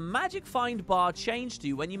 Does the magic find bar change to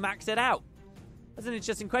you when you max it out? That's an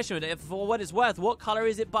interesting question. For what it's worth, what color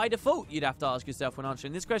is it by default? You'd have to ask yourself when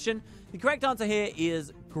answering this question. The correct answer here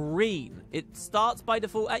is green. It starts by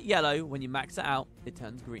default at yellow. When you max it out, it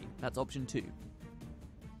turns green. That's option 2.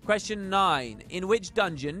 Question 9. In which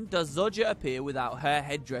dungeon does Zodja appear without her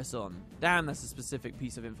headdress on? Damn, that's a specific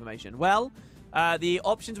piece of information. Well, The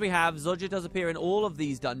options we have, Zodja does appear in all of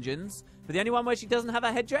these dungeons, but the only one where she doesn't have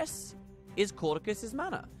a headdress is Horologicus'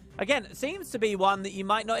 Manor. Again, it seems to be one that you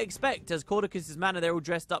might not expect, as Horologicus' Manor, they're all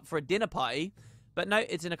dressed up for a dinner party. But no,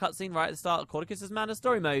 it's in a cutscene right at the start of Horologicus' Manor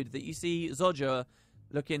story mode that you see Zodja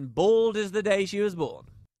looking bald as the day she was born.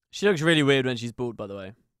 She looks really weird when she's bald, by the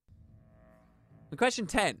way. And question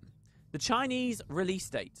 10. The Chinese release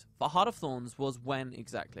date for Heart of Thorns was when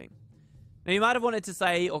exactly? Now, you might have wanted to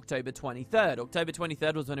say October 23rd. October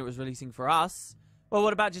 23rd was when it was releasing for us. Well,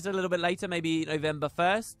 what about just a little bit later, maybe November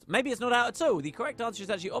 1st? Maybe it's not out at all. The correct answer is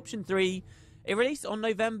actually option 3. It released on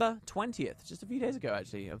November 20th, just a few days ago,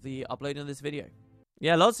 actually, of the uploading of this video.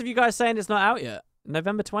 Yeah, lots of you guys saying it's not out yet.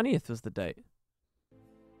 November 20th was the date.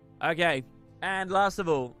 Okay, and last of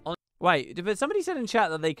all... Wait, but somebody said in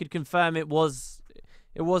chat that they could confirm it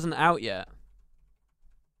wasn't out yet.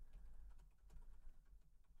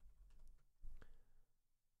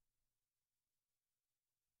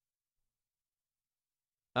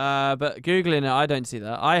 But Googling it, I don't see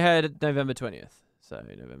that. I heard November 20th. So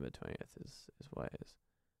November 20th is why it is.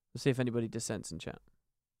 We'll see if anybody dissents in chat.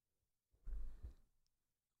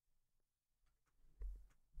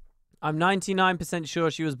 I'm 99% sure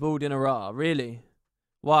she was bald in a raw. Really?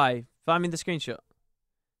 Why? Find me the screenshot.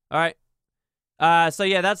 Alright. So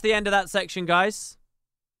yeah, that's the end of that section, guys.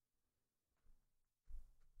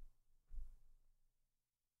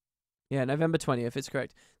 Yeah, November 20th, it's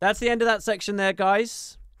correct. That's the end of that section there,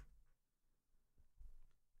 guys.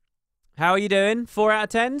 How are you doing? 4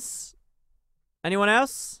 out of 10s? Anyone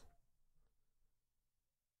else?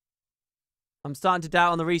 I'm starting to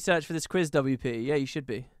doubt on the research for this quiz, WP. Yeah, you should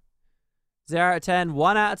be. 0 out of 10.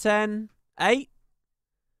 1 out of 10. 8?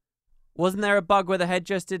 Wasn't there a bug where the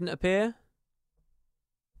headdress didn't appear?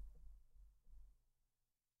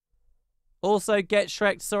 Also, get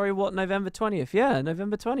Shrek, sorry, what, November 20th? Yeah,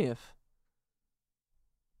 November 20th.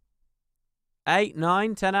 8,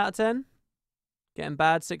 9, 10 out of 10? Getting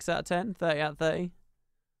bad, 6 out of 10, 30 out of 30.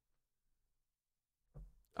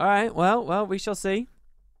 Alright, well, we shall see.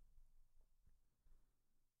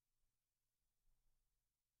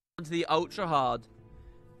 On to the ultra hard.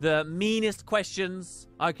 The meanest questions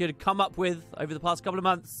I could come up with over the past couple of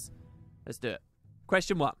months. Let's do it.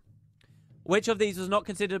 Question 1. Which of these was not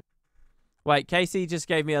considered... Wait, Casey just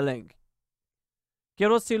gave me a link. Guild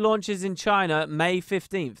Wars 2 launches in China May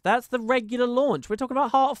 15th. That's the regular launch. We're talking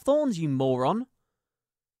about Heart of Thorns, you moron.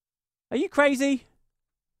 Are you crazy?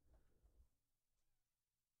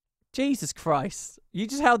 Jesus Christ. You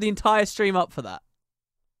just held the entire stream up for that.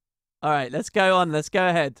 Alright, let's go on. Let's go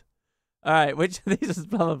ahead. Alright, which of these is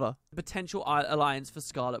blah, blah, blah. Potential alliance for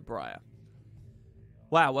Scarlet Briar.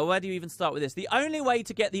 Wow, well, where do you even start with this? The only way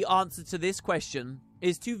to get the answer to this question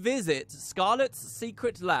is to visit Scarlet's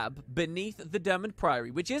secret lab beneath the Dermot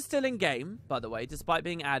Priory, which is still in game, by the way, despite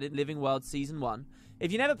being added Living World Season 1.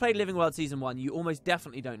 If you never played Living World Season 1, you almost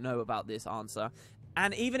definitely don't know about this answer.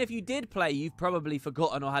 And even if you did play, you've probably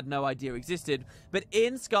forgotten or had no idea existed. But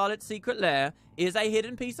in Scarlet's secret lair is a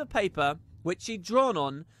hidden piece of paper, which she'd drawn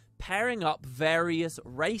on, pairing up various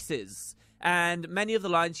races. And many of the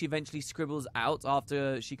lines she eventually scribbles out.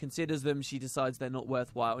 After she considers them, she decides they're not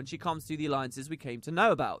worthwhile, and she comes to the alliances we came to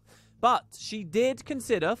know about. But she did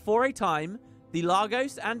consider, for a time, the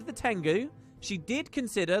Lagos and the Tengu. She did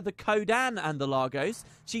consider the Kodan and the Lagos.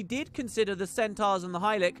 She did consider the Centaurs and the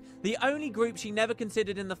Hylic. The only group she never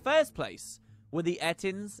considered in the first place were the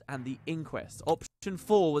Ettins and the Inquest. Option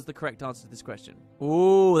 4 was the correct answer to this question.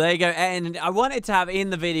 Ooh, there you go. And I wanted to have in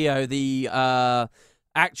the video the...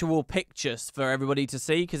 actual pictures for everybody to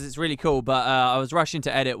see, because it's really cool, but I was rushing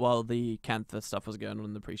to edit while the Cantha stuff was going on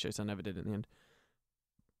in the pre-show, so I never did it in the end.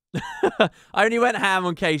 I only went ham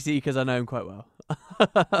on Casey because I know him quite well.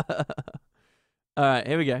 Alright,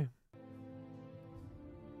 here we go.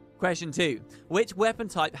 Question 2. Which weapon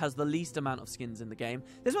type has the least amount of skins in the game?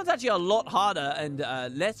 This one's actually a lot harder and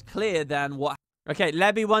less clear than what... Okay,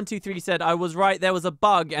 Lebby123 said, I was right, there was a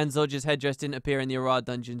bug and Zodja's headdress didn't appear in the Arad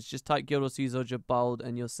dungeons. Just type Guild Wars 2 Zodja bold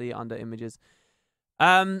and you'll see it under images.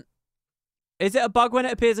 Is it a bug when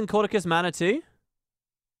it appears in Horologicus Manor too?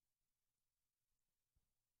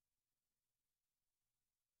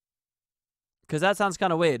 Because that sounds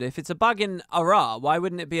kind of weird. If it's a bug in Ara, why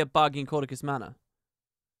wouldn't it be a bug in Horologicus Manor?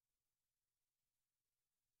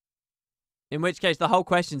 In which case, the whole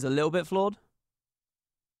question's a little bit flawed.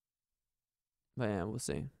 But yeah, we'll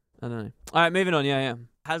see. I don't know. Alright, moving on. Yeah.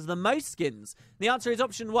 Has the most skins? The answer is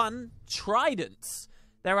option 1, tridents.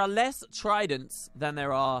 There are less tridents than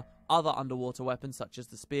there are other underwater weapons, such as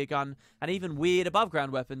the spear gun, and even weird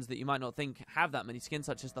above-ground weapons that you might not think have that many skins,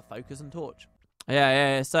 such as the focus and torch.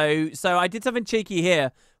 Yeah. So I did something cheeky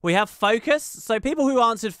here. We have focus. So people who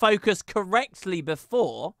answered focus correctly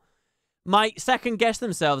before might second guess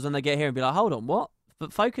themselves when they get here and be like, hold on, what?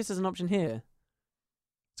 But focus is an option here.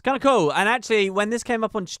 It's kind of cool. And actually, when this came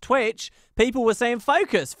up on Twitch, people were saying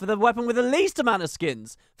focus for the weapon with the least amount of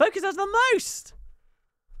skins. Focus has the most.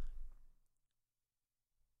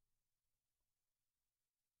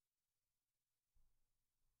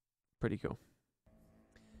 Pretty cool.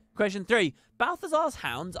 Question 3. Balthazar's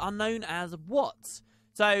hounds are known as what?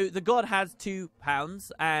 So the god has 2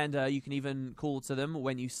 hounds, and you can even call to them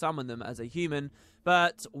when you summon them as a human.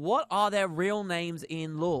 But what are their real names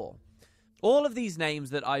in lore? All of these names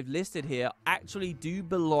that I've listed here actually do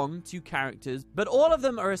belong to characters, but all of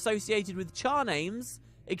them are associated with char names,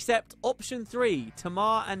 except option 3,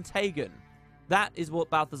 Tamar and Tegan. That is what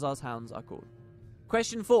Balthazar's hounds are called.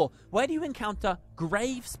 Question 4. Where do you encounter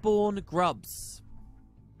Gravespawn grubs?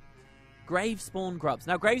 Gravespawn grubs.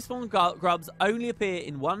 Now, Gravespawn grubs only appear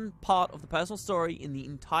in one part of the personal story in the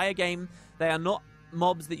entire game. They are not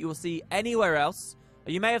mobs that you will see anywhere else.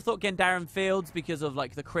 You may have thought Gendarim Fields because of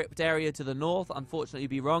like the crypt area to the north. Unfortunately, you'd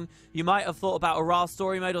be wrong. You might have thought about Aral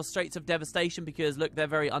Story Mode or Straits of Devastation because, look, they're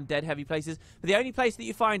very undead heavy places. But the only place that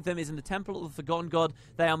you find them is in the Temple of the Forgotten God.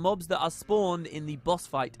 They are mobs that are spawned in the boss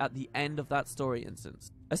fight at the end of that story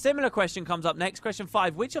instance. A similar question comes up next. Question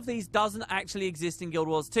 5. Which of these doesn't actually exist in Guild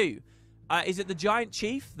Wars 2? Is it the Giant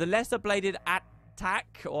Chief, the Lesser Bladed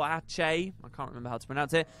Attack, or Ache? I can't remember how to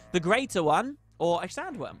pronounce it. The Greater One, or a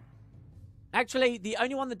Sandworm? Actually, the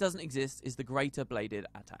only one that doesn't exist is the Greater Bladed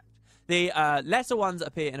Attack. The lesser ones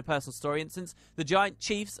appear in a personal story instance. The Giant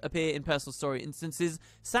Chiefs appear in personal story instances.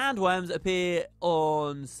 Sandworms appear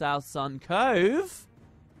on South Sun Cove.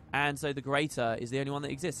 And so the Greater is the only one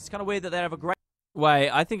that exists. It's kind of weird that they have a great... Wait,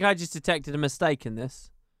 I think I just detected a mistake in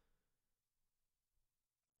this.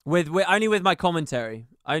 Only with my commentary.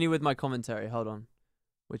 Only with my commentary. Hold on.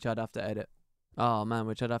 Which I'd have to edit. Oh, man,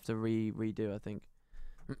 which I'd have to redo, I think.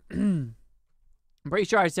 I'm pretty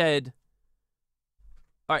sure I said...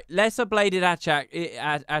 Alright, Lesser Bladed Ache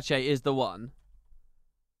is the one.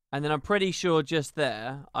 And then I'm pretty sure just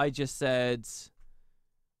there, I just said...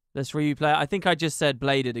 Let's replay. I think I just said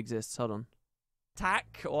Bladed exists. Hold on.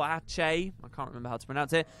 Attack, or Ache. I can't remember how to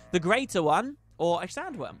pronounce it. The Greater One, or a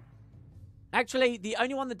Sandworm. Actually, the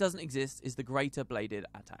only one that doesn't exist is the Greater Bladed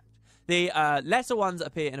Attack. The lesser ones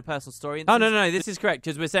appear in a personal story. Oh, no, this is correct,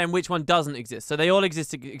 because we're saying which one doesn't exist. So they all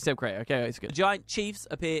exist except Greater. Okay, it's good. The Giant Chiefs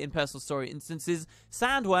appear in personal story instances.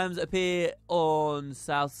 Sandworms appear on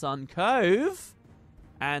South Sun Cove.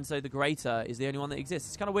 And so the Greater is the only one that exists.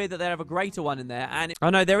 It's kind of weird that they have a Greater one in there. And oh,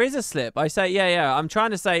 no, there is a slip. I say, yeah. I'm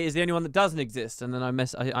trying to say is the only one that doesn't exist. And then I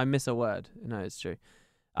miss a word. No, it's true.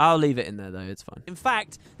 I'll leave it in there, though. It's fine. In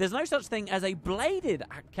fact, there's no such thing as a Bladed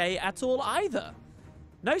Ache at all either.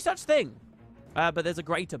 No such thing. But there's a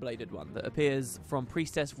Greater Bladed one that appears from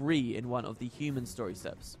Priestess Ree in one of the human story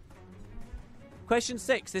steps. Question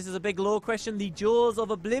 6. This is a big lore question. The Jaws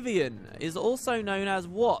of Oblivion is also known as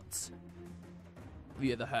what? Have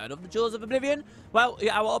you ever heard of the Jaws of Oblivion? Well,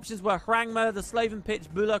 our options were Hrangma, the Sloven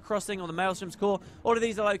Pitch, Bula Crossing, or the Maelstrom's Core. All of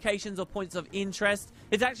these are locations or points of interest.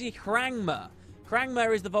 It's actually Hrangma.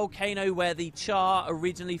 Hrangma is the volcano where the Char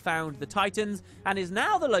originally found the Titans and is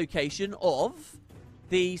now the location of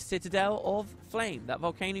the Citadel of Flame. That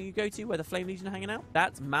volcano you go to where the Flame Legion are hanging out?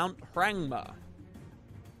 That's Mount Hrangma.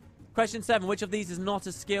 Question 7. Which of these is not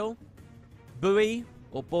a skill? Buoy,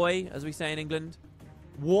 or boy, as we say in England.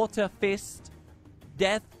 Water Fist,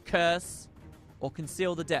 Death Curse, or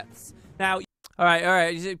Conceal the Depths. Now, all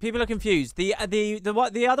right. People are confused. The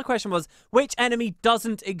other question was, which enemy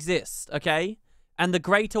doesn't exist, okay? And the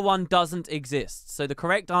Greater one doesn't exist. So the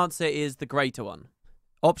correct answer is the Greater one.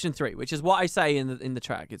 Option 3, which is what I say in the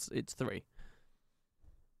track. It's 3.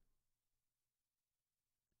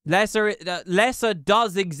 Lesser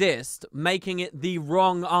does exist, making it the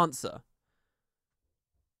wrong answer.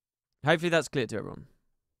 Hopefully that's clear to everyone.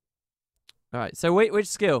 All right, so which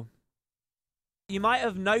skill? You might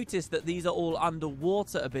have noticed that these are all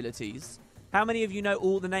underwater abilities. How many of you know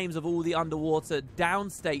all the names of all the underwater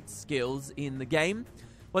downstate skills in the game?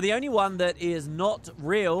 Well, the only one that is not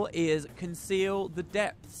real is Conceal the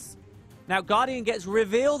Depths. Now, Guardian gets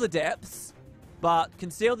Reveal the Depths, but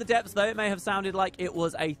Conceal the Depths, though it may have sounded like it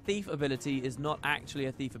was a thief ability, is not actually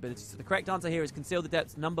a thief ability. So the correct answer here is Conceal the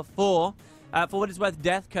Depths, number 4. For what it's worth,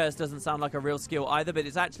 Death Curse doesn't sound like a real skill either, but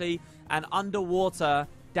it's actually an underwater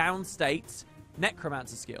downstate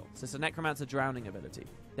Necromancer skill. So it's a Necromancer drowning ability.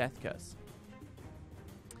 Death Curse.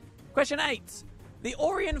 Question 8. The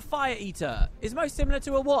Orion Fire Eater is most similar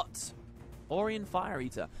to a what? Orion Fire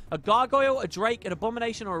Eater. A gargoyle, a drake, an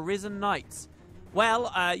abomination, or a risen knight.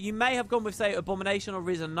 Well, you may have gone with, say, Abomination or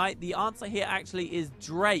Risen Knight. The answer here actually is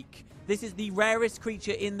Drake. This is the rarest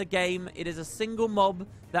creature in the game. It is a single mob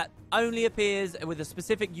that only appears with a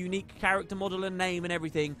specific unique character model and name and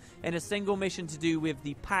everything in a single mission to do with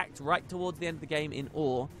the Pact right towards the end of the game in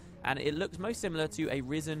Ore. And it looks most similar to a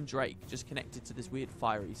Risen Drake, just connected to this weird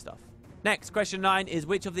fiery stuff. Next, question 9 is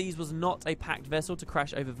which of these was not a Pact vessel to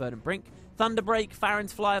crash over Verdant Brink? Thunderbreak,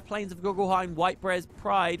 Farron's Flyer, Plains of Gogglheim, Whitebrez,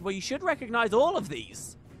 Pride. Well, you should recognize all of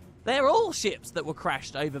these. They're all ships that were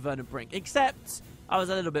crashed over Verdant Brink, except I was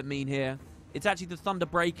a little bit mean here. It's actually the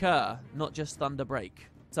Thunderbreaker, not just Thunderbreak.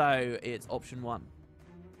 So it's option 1.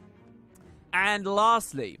 And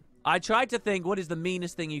lastly, I tried to think what is the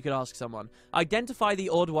meanest thing you could ask someone. Identify the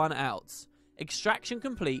odd one out. Extraction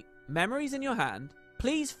complete, memories in your hand,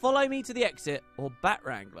 please follow me to the exit, or Bat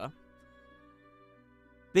Wrangler.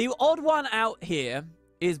 The odd one out here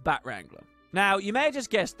is Bat Wrangler. Now, you may have just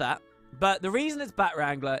guessed that, but the reason it's Bat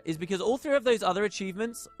Wrangler is because all 3 of those other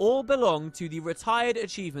achievements all belong to the retired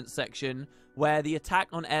achievements section where the attack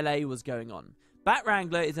on LA was going on. Bat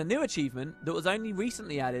Wrangler is a new achievement that was only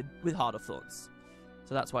recently added with Heart of Thorns.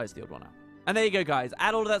 So that's why it's the odd one out. And there you go, guys.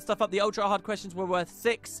 Add all of that stuff up. The ultra hard questions were worth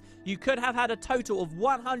 6. You could have had a total of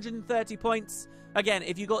 130 points. Again,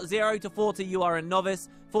 if you got 0 to 40, you are a novice.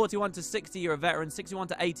 41 to 60, you're a veteran. 61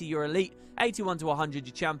 to 80, you're elite. 81 to 100,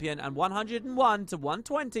 you're champion. And 101 to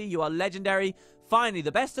 120, you are legendary. Finally,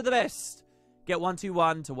 the best of the best. Get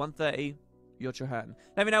 121 to 130, you're Trahearn.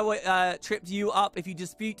 Let me know what tripped you up. If you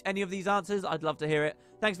dispute any of these answers, I'd love to hear it.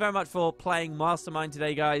 Thanks very much for playing Mastermind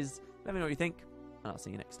today, guys. Let me know what you think, and I'll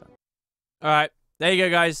see you next time. All right, there you go,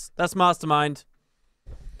 guys. That's Mastermind.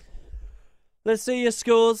 Let's see your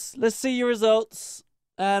scores. Let's see your results.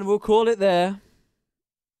 And we'll call it there.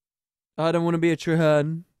 I don't want to be a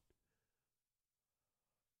Trahearn.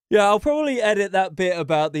 Yeah, I'll probably edit that bit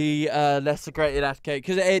about the lesser graded Atacate,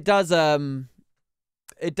 because it does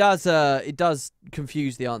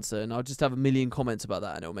confuse the answer, and I'll just have a million comments about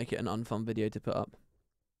that, and it'll make it an unfun video to put up.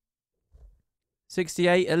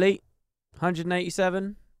 68 elite,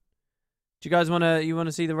 187. Do you guys want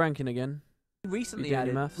to see the ranking again? Recently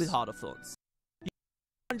added with Heart of Thorns.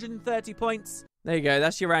 130 points. There you go.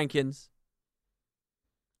 That's your rankings.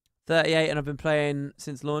 38, and I've been playing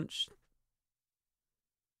since launch.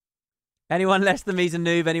 Anyone less than me is a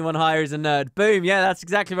noob. Anyone higher is a nerd. Boom. Yeah, that's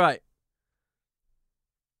exactly right.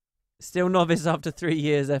 Still novice after 3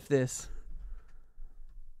 years. F this.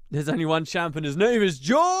 There's only one champ, and his name is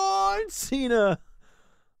John Cena.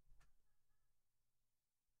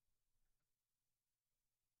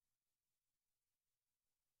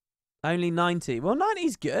 Only 90. Well,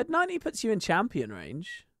 90's good. 90 puts you in champion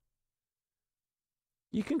range.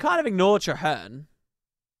 You can kind of ignore Trahearn.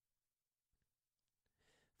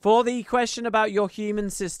 For the question about your human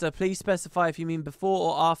sister, please specify if you mean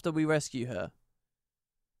before or after we rescue her.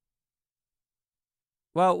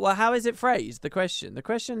 Well, how is it phrased, the question? The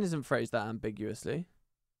question isn't phrased that ambiguously.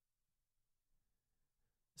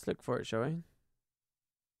 Let's look for it, shall we?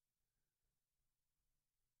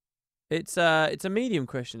 It's a medium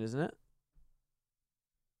question, isn't it?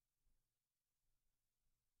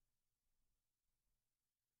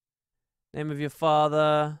 Name of your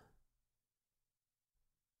father.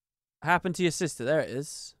 Happened to your sister. There it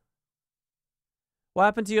is. What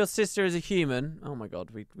happened to your sister as a human? Oh my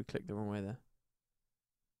god, we clicked the wrong way there.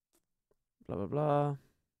 Blah, blah,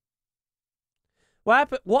 blah.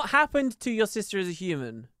 What happened to your sister as a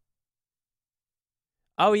human?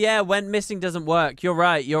 Oh yeah, went missing doesn't work. You're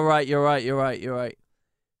right.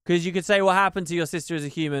 Because you could say what happened to your sister as a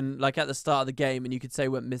human, like at the start of the game, and you could say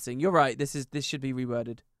went missing. You're right. This should be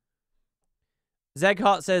reworded.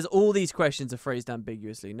 Zeghart says all these questions are phrased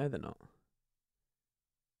ambiguously. No, they're not.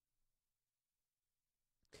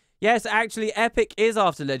 Yes, actually, Epic is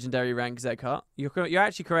after legendary rank, Zeghart. You're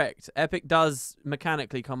actually correct. Epic does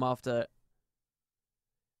mechanically come after.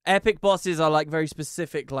 Epic bosses are like very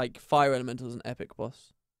specific, like fire elementals an epic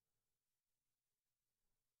boss.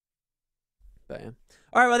 But yeah.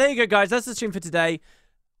 Alright, well there you go, guys. That's the stream for today.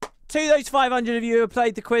 To those 500 of you who have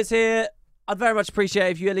played the quiz here, I'd very much appreciate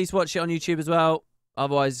it if you at least watch it on YouTube as well.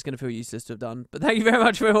 Otherwise, it's going to feel useless to have done. But thank you very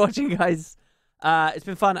much for watching, guys. It's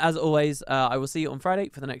been fun, as always. I will see you on Friday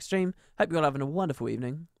for the next stream. Hope you're all having a wonderful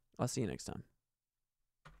evening. I'll see you next time.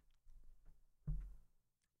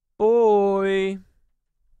 Bye.